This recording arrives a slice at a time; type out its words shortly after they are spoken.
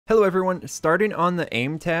Hello everyone, starting on the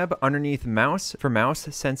aim tab underneath mouse, for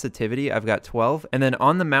mouse sensitivity I've got 12, and then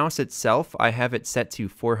on the mouse itself I have it set to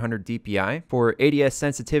 400 dpi. For ADS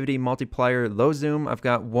sensitivity multiplier low zoom I've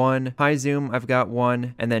got 1, high zoom I've got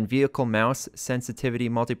 1, and then vehicle mouse sensitivity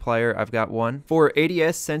multiplier I've got 1. For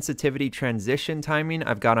ADS sensitivity transition timing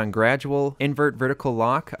I've got on gradual, invert vertical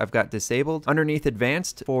lock I've got disabled. Underneath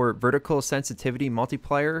advanced, for vertical sensitivity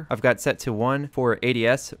multiplier I've got set to 1. For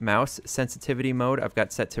ADS mouse sensitivity mode I've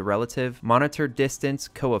got set to relative. Monitor distance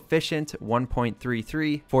coefficient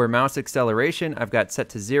 1.33. For mouse acceleration I've got set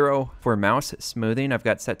to 0. For mouse smoothing I've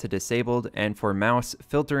got set to disabled, and for mouse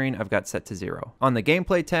filtering I've got set to 0. On the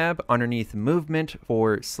gameplay tab underneath movement,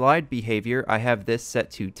 for slide behavior I have this set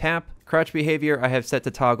to tap. Crouch behavior I have set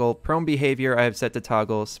to toggle, prone behavior I have set to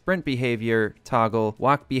toggle, sprint behavior toggle,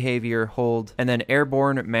 walk behavior hold, and then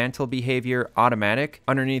airborne mantle behavior automatic.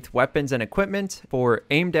 Underneath weapons and equipment, for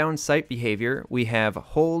aim down sight behavior we have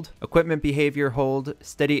hold, equipment behavior hold,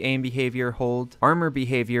 steady aim behavior hold, armor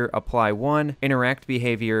behavior apply 1, interact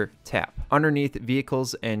behavior tap. Underneath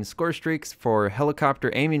vehicles and score streaks, for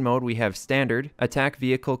helicopter aiming mode we have standard, attack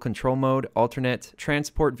vehicle control mode alternate,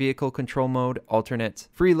 transport vehicle control mode alternate,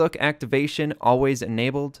 free look activation always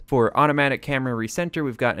enabled. For automatic camera recenter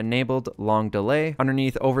we've got enabled long delay.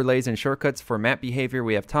 Underneath overlays and shortcuts, for map behavior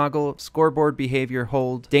we have toggle, scoreboard behavior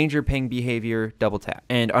hold, danger ping behavior double tap.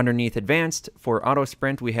 And underneath advanced, for auto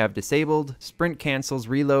sprint we have disabled, sprint cancels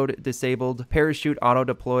reload disabled, parachute auto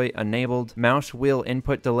deploy enabled, mouse wheel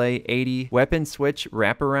input delay 80, weapon switch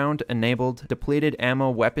wraparound enabled, depleted ammo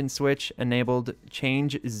weapon switch enabled,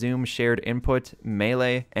 change zoom shared input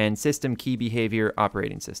melee, and system key behavior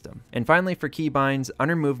operating system. And finally, for keybinds,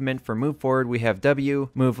 under movement, for move forward we have W,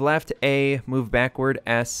 move left A, move backward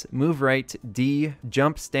S, move right D,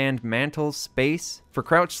 jump stand mantle space. For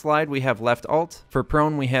crouch slide we have left alt, for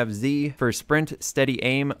prone we have Z, for sprint steady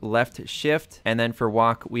aim left shift, and then for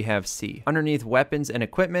walk we have C. Underneath weapons and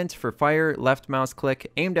equipment, for fire left mouse click,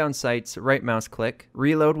 aim down sights right mouse click.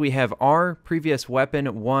 Reload we have R, previous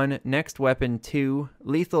weapon 1, next weapon 2,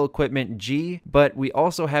 lethal equipment G, but we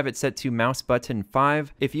also have it set to mouse button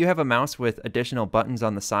 5. If you have a mouse with additional buttons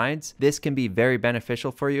on the sides, this can be very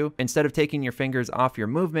beneficial for you. Instead of taking your fingers off your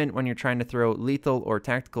movement when you're trying to throw lethal or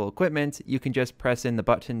tactical equipment, you can just press in the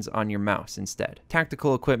buttons on your mouse instead.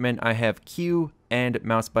 Tactical equipment I have Q and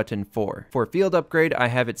mouse button 4. For field upgrade I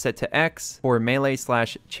have it set to X. For melee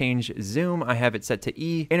 / change zoom I have it set to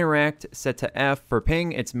E. Interact set to F. For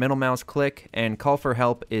ping it's middle mouse click, and call for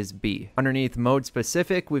help is B. Underneath mode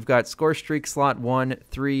specific we've got score streak slot 1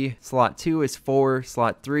 3, slot 2 is 4,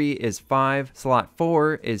 slot 3 is 5, slot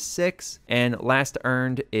 4 is 6, and last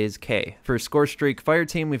earned is K. For score streak fire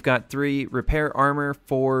team we've got 3, repair armor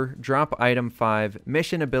 4, drop item 5,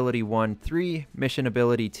 mission ability 1 3, mission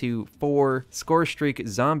ability 2 4, score streak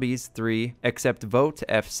zombies 3, accept vote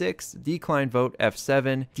F6, decline vote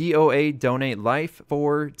F7, DOA donate life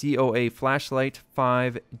 4, DOA flashlight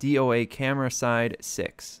 5, DOA camera side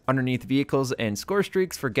 6. Underneath vehicles and score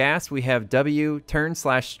streaks, for gas we have W, turn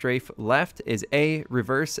 / strafe left is A,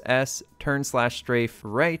 reverse S, turn / strafe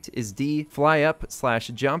right is D, fly up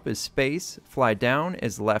 / jump is space, fly down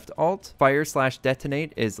is left alt, fire /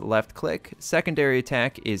 detonate is left click, secondary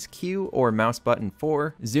attack is Q or mouse button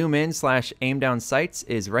 4, zoom in / aim down sights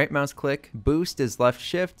is right mouse click, boost is left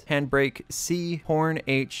shift, handbrake C, horn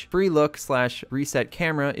H, free look / reset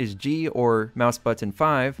camera is G or mouse button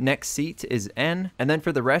 5, next seat is N, and then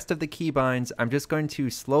for the rest of the keybinds I'm just going to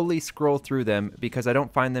slowly scroll through them because I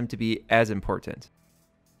don't find them to be as important.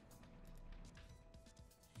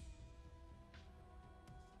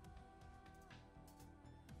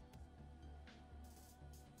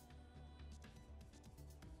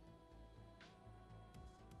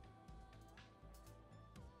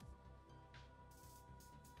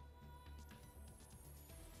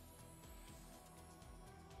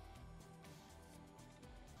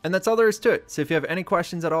 And that's all there is to it. So if you have any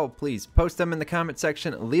questions at all, please post them in the comment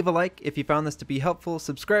section, leave a like if you found this to be helpful,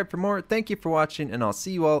 subscribe for more. Thank you for watching, and I'll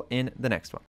see you all in the next one.